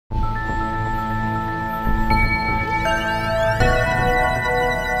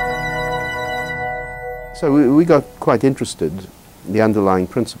So we got quite interested in the underlying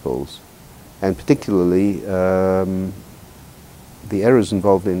principles, and particularly the errors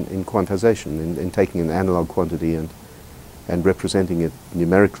involved in quantization, in taking an analog quantity and representing it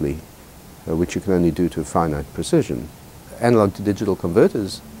numerically, which you can only do to a finite precision. Analog to digital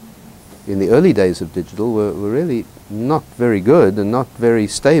converters in the early days of digital were really not very good and not very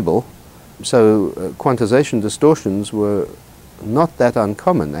stable. So quantization distortions were not that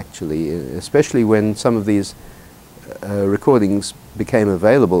uncommon, actually, especially when some of these recordings became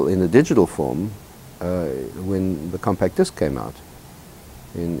available in a digital form when the compact disc came out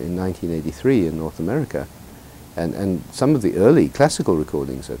in 1983 in North America. And some of the early classical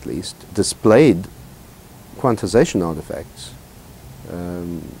recordings, at least, displayed quantization artifacts,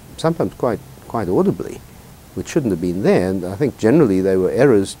 sometimes quite audibly, which shouldn't have been there. And I think generally they were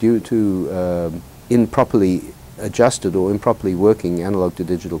errors due to improperly adjusted or improperly working analog to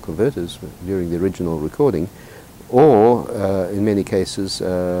digital converters during the original recording, or in many cases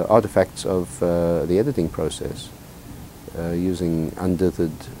artifacts of the editing process using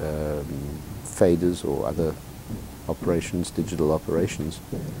undithered faders or other operations, digital operations.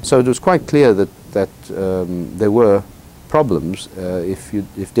 So it was quite clear that there were problems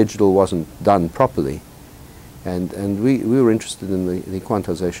if digital wasn't done properly. And we were interested in the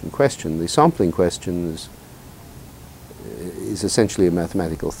quantization question. The sampling question is essentially a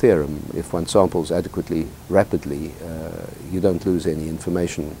mathematical theorem. If one samples adequately rapidly, you don't lose any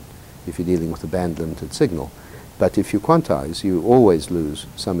information if you're dealing with a band-limited signal. But if you quantize, you always lose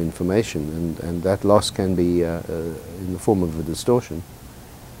some information, and that loss can be in the form of a distortion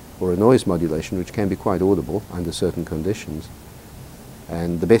or a noise modulation, which can be quite audible under certain conditions.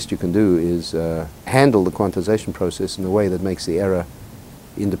 And the best you can do is handle the quantization process in a way that makes the error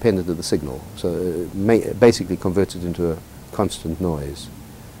independent of the signal. So basically converts it into a constant noise.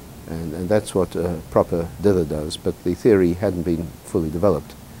 And that's what a proper dither does, but the theory hadn't been fully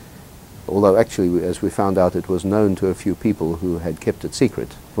developed. Although actually, as we found out, it was known to a few people who had kept it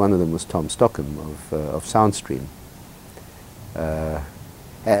secret. One of them was Tom Stockham of Soundstream.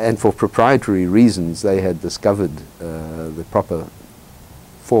 And for proprietary reasons, they had discovered the proper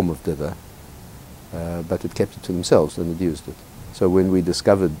form of dither, but had kept it to themselves and had used it. So when we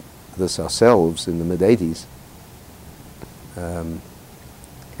discovered this ourselves in the mid-80s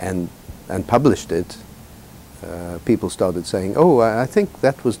and published it, people started saying, "Oh, I think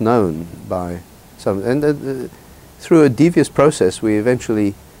that was known by some." And through a devious process, we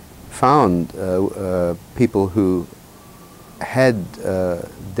eventually found people who had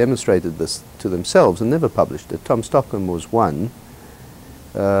demonstrated this to themselves and never published it. Tom Stockham was one.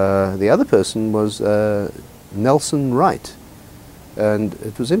 The other person was Nelson Wright. And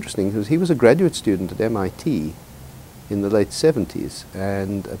it was interesting because he was a graduate student at MIT in the late 70s,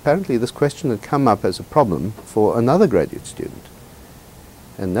 and apparently this question had come up as a problem for another graduate student.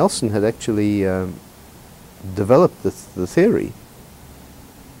 And Nelson had actually developed the theory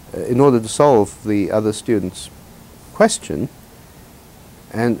in order to solve the other student's question,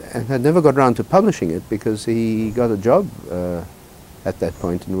 and had never got around to publishing it because he got a job at that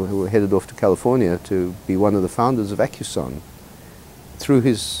point and we headed off to California to be one of the founders of Accuson. Through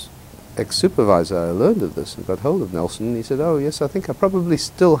his ex-supervisor, I learned of this and got hold of Nelson, and he said, "Oh yes, I think I probably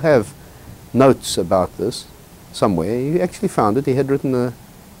still have notes about this somewhere." He actually found it. He had written a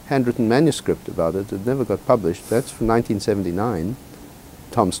handwritten manuscript about it. It never got published. That's from 1979.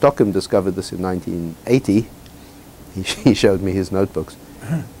 Tom Stockham discovered this in 1980. He showed me his notebooks.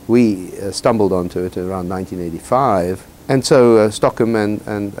 We stumbled onto it around 1985. And so Stockham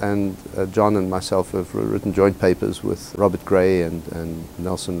and John and myself have written joint papers with Robert Gray and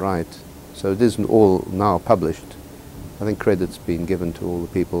Nelson Wright. So it isn't all now published. I think credit's been given to all the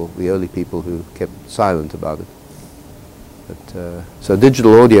people, the early people who kept silent about it. But, so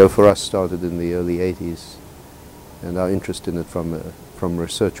digital audio for us started in the early 80s, and our interest in it from a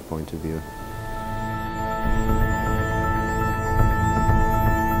research point of view.